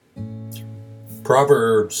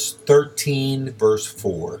Proverbs 13, verse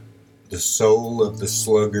 4. The soul of the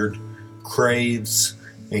sluggard craves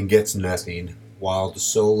and gets nothing, while the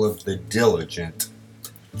soul of the diligent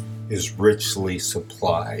is richly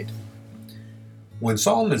supplied. When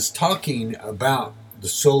Solomon's talking about the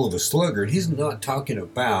soul of a sluggard, he's not talking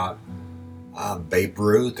about Babe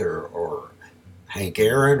Ruth or Hank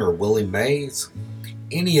Aaron or Willie Mays,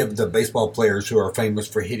 any of the baseball players who are famous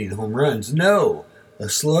for hitting home runs. No, a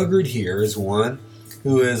sluggard here is one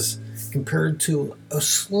who is compared to a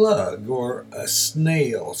slug or a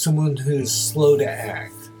snail, someone who's slow to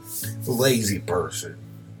act, a lazy person,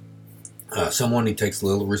 someone who takes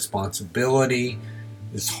little responsibility,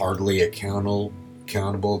 is hardly accountable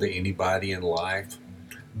to anybody in life.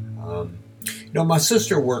 My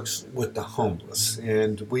sister works with the homeless,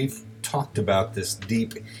 and we've talked about this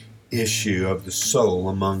deep issue of the soul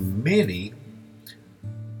among many,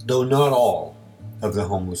 though not all, of the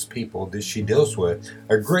homeless people that she deals with.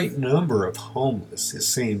 A great number of homeless, it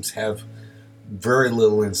seems, have very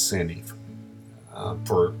little incentive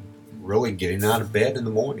for really getting out of bed in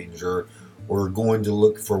the mornings or going to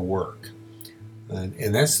look for work.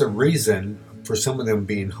 And that's the reason for some of them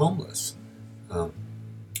being homeless.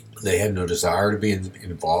 They had no desire to be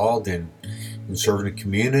involved in serving the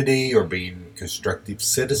community or being a constructive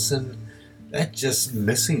citizen. That's just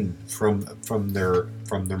missing from their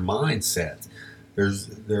mindset.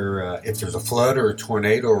 If there's a flood or a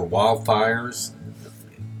tornado or wildfires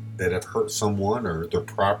that have hurt someone or their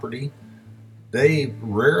property, they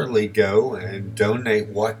rarely go and donate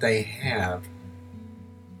what they have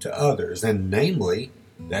to others. And namely,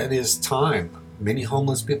 that is time. Many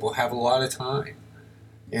homeless people have a lot of time,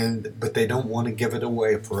 but they don't want to give it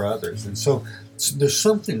away for others. And so there's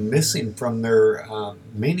something missing from their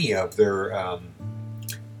many of their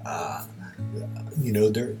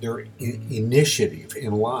their initiative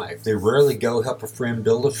in life. They rarely go help a friend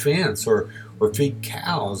build a fence or feed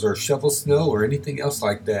cows or shovel snow or anything else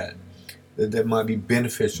like that might be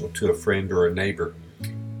beneficial to a friend or a neighbor.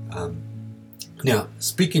 Now,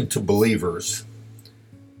 speaking to believers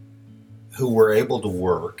who were able to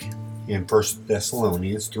work, in 1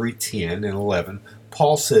 Thessalonians 3:10 and 11,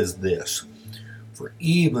 Paul says this: "For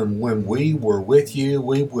even when we were with you,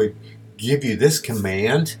 we would give you this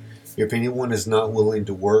command: if anyone is not willing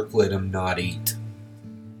to work, let him not eat.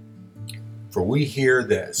 For we hear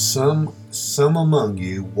that some among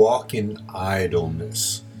you walk in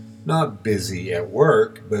idleness, not busy at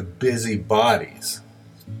work, but busy bodies."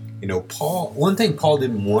 One thing Paul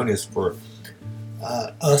didn't want is for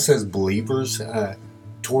us as believers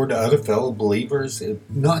toward other fellow believers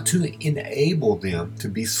not to enable them to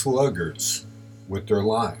be sluggards with their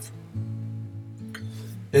life.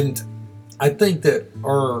 And I think that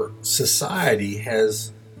our society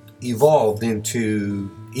has evolved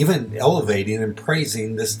into even elevating and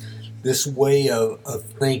praising this way of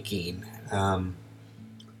thinking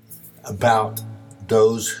about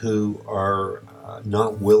those who are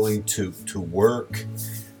not willing to work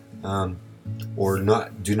or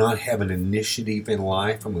do not have an initiative in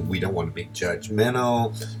life. I mean, we don't want to be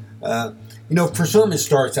judgmental. For some it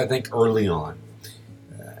starts, I think, early on.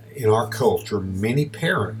 In our culture, many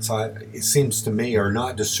parents, it seems to me, are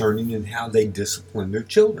not discerning in how they discipline their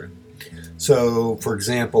children. So, for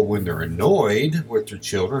example, when they're annoyed with their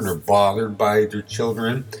children or bothered by their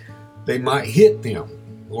children, they might hit them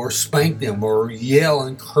or spank them or yell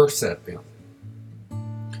and curse at them.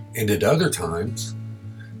 And at other times,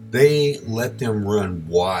 they let them run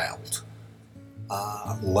wild,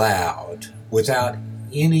 loud, without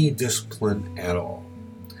any discipline at all.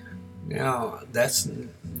 Now,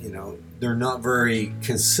 they're not very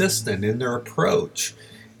consistent in their approach.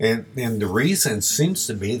 And the reason seems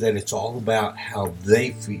to be that it's all about how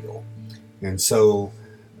they feel. And so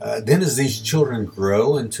then as these children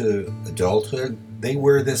grow into adulthood, they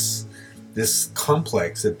wear this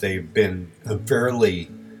complex that they've been unfairly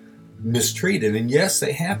mistreated. And yes,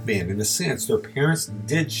 they have been, in a sense. Their parents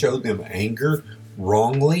did show them anger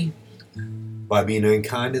wrongly by being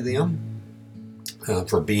unkind to them,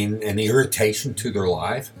 for being an irritation to their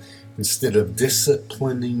life, instead of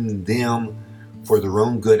disciplining them for their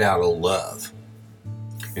own good out of love.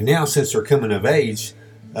 And now, since they're coming of age,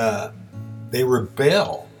 they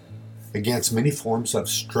rebel against many forms of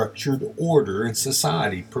structured order in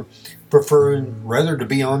society, preferring rather to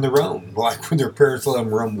be on their own, like when their parents let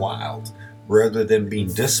them run wild, rather than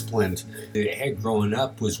being disciplined. They had growing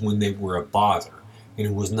up was when they were a bother, and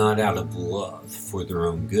it was not out of love for their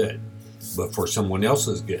own good, but for someone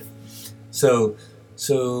else's good. So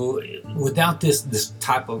without this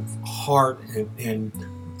type of heart and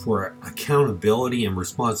for accountability and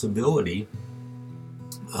responsibility,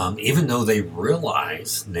 even though they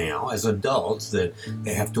realize now as adults that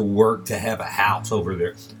they have to work to have a house over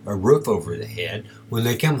their, a roof over their head, when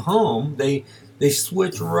they come home, they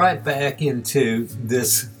switch right back into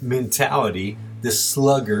this mentality, this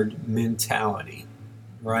sluggard mentality,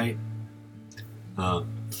 right?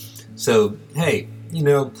 So, hey,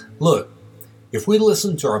 look, if we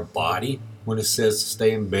listen to our body when it says to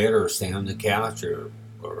stay in bed or stay on the couch or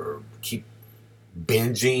keep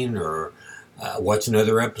binging or watch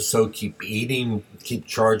another episode, keep eating, keep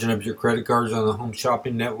charging up your credit cards on the Home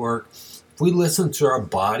Shopping Network, if we listen to our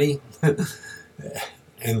body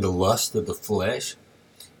and the lust of the flesh,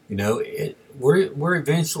 we're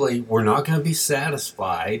eventually, we're not going to be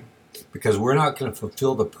satisfied because we're not going to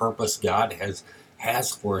fulfill the purpose God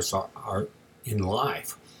has for us in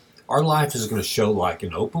life. Our life is going to show like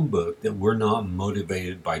an open book that we're not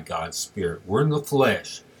motivated by God's Spirit. We're in the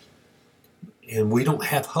flesh, and we don't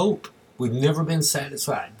have hope. We've never been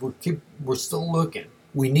satisfied. We're still looking.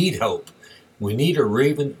 We need hope. We need a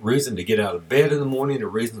reason to get out of bed in the morning, a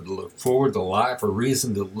reason to look forward to life, a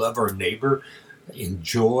reason to love our neighbor in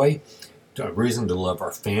joy, a reason to love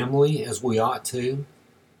our family as we ought to.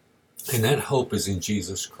 And that hope is in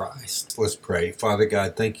Jesus Christ. Let's pray. Father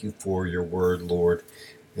God, thank you for your word, Lord.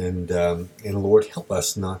 And Lord, help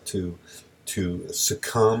us not to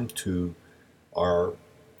succumb to our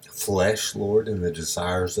flesh, Lord, and the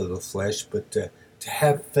desires of the flesh, but to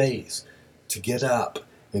have faith, to get up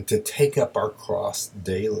and to take up our cross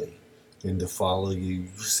daily and to follow you. You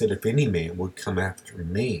said if any man would come after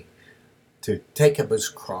me, to take up his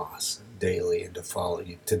cross daily and to follow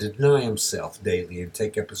you, to deny himself daily and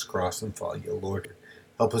take up his cross and follow you, Lord.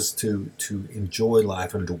 Help us to enjoy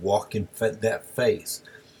life and to walk in that faith.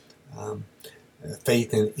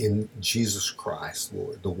 Faith in Jesus Christ,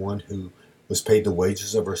 Lord, the one who was paid the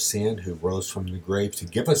wages of our sin, who rose from the grave to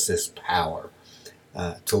give us this power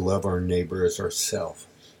to love our neighbor as ourselves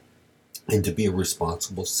and to be a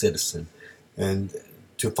responsible citizen and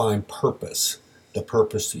to find purpose, the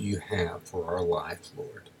purpose that you have for our life,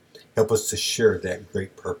 Lord. Help us to share that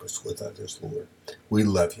great purpose with others, Lord. We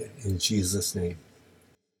love you. In Jesus' name.